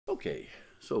Okay,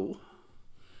 so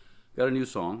got a new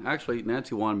song. Actually,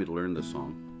 Nancy wanted me to learn this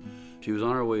song. She was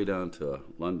on her way down to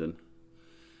London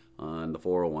on the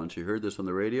 401. She heard this on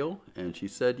the radio, and she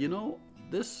said, "You know,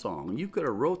 this song, you could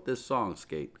have wrote this song,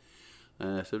 Skate."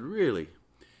 And I said, "Really?"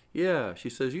 "Yeah." She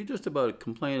says, "You just about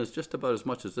complain just about as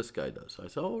much as this guy does." I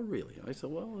said, "Oh, really?" I said,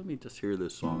 "Well, let me just hear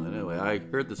this song." And anyway, I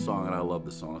heard the song, and I love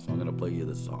the song, so I'm going to play you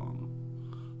this song.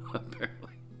 Apparently.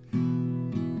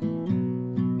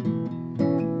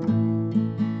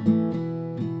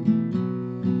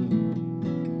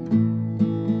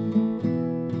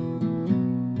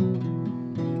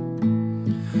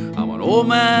 I'm an old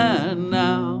man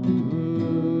now,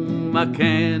 I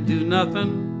can't do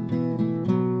nothing.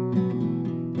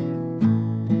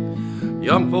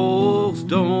 Young folks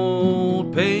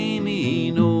don't pay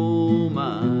me no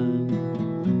mind,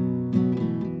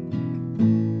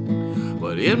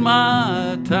 but in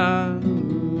my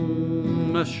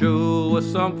time I sure was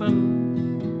something.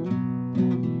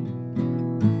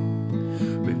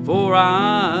 Before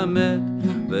I met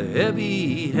the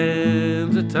heavy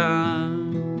hands of time,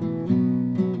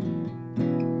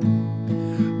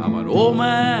 I'm an old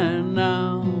man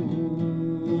now,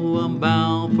 I'm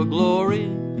bound for glory.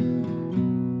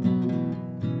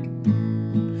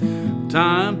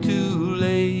 Time to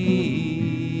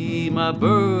lay my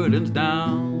burdens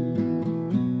down.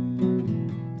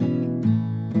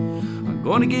 I'm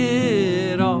gonna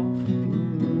get off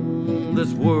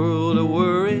this world of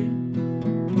worry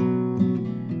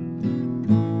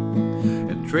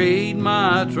and trade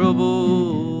my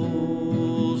troubles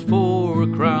for a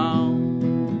crown.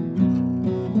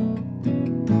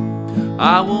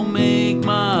 I will make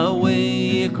my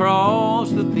way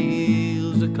across the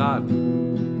fields of cotton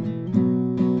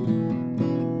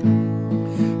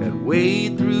and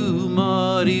wade through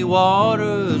muddy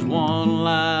waters one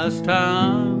last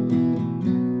time.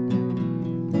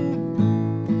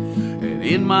 And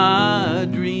in my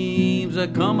dreams I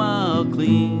come out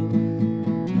clean,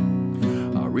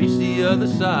 I'll reach the other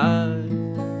side,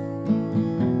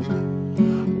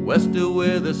 west of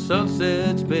where the sun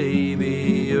sets,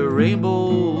 baby,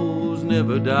 rainbows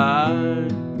never die.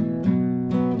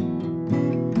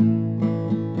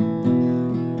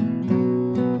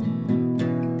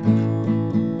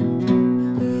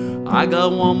 I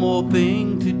got one more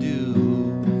thing to do,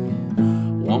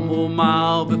 one more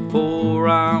mile before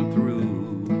I'm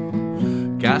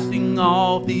through, casting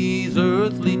off these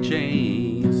earthly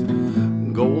chains,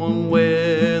 going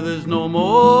where there's no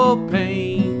more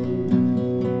pain.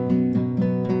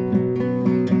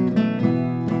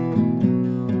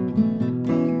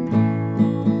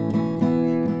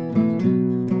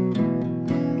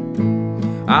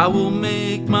 I will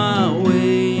make my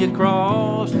way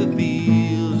across the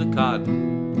fields of cotton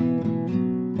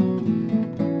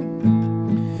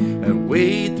and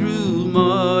wade through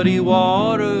muddy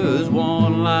waters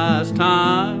one last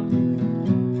time.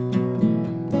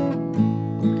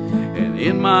 And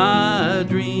in my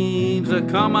dreams I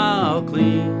come out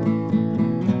clean,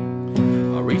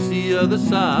 I'll reach the other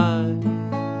side,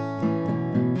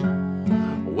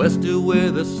 west of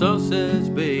where the sun sets,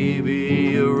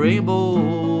 baby,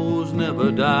 rainbows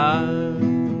never die.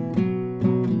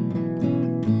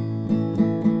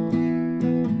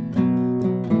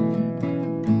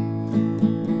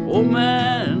 Old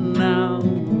man now,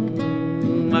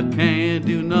 I can't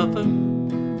do nothing.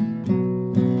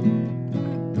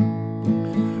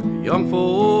 Young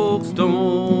folks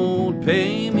don't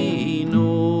pay me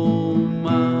no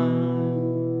mind.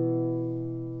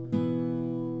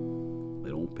 They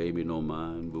don't pay me no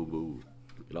mind, boo-boo.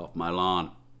 Get off my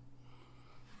lawn.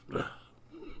 Ugh.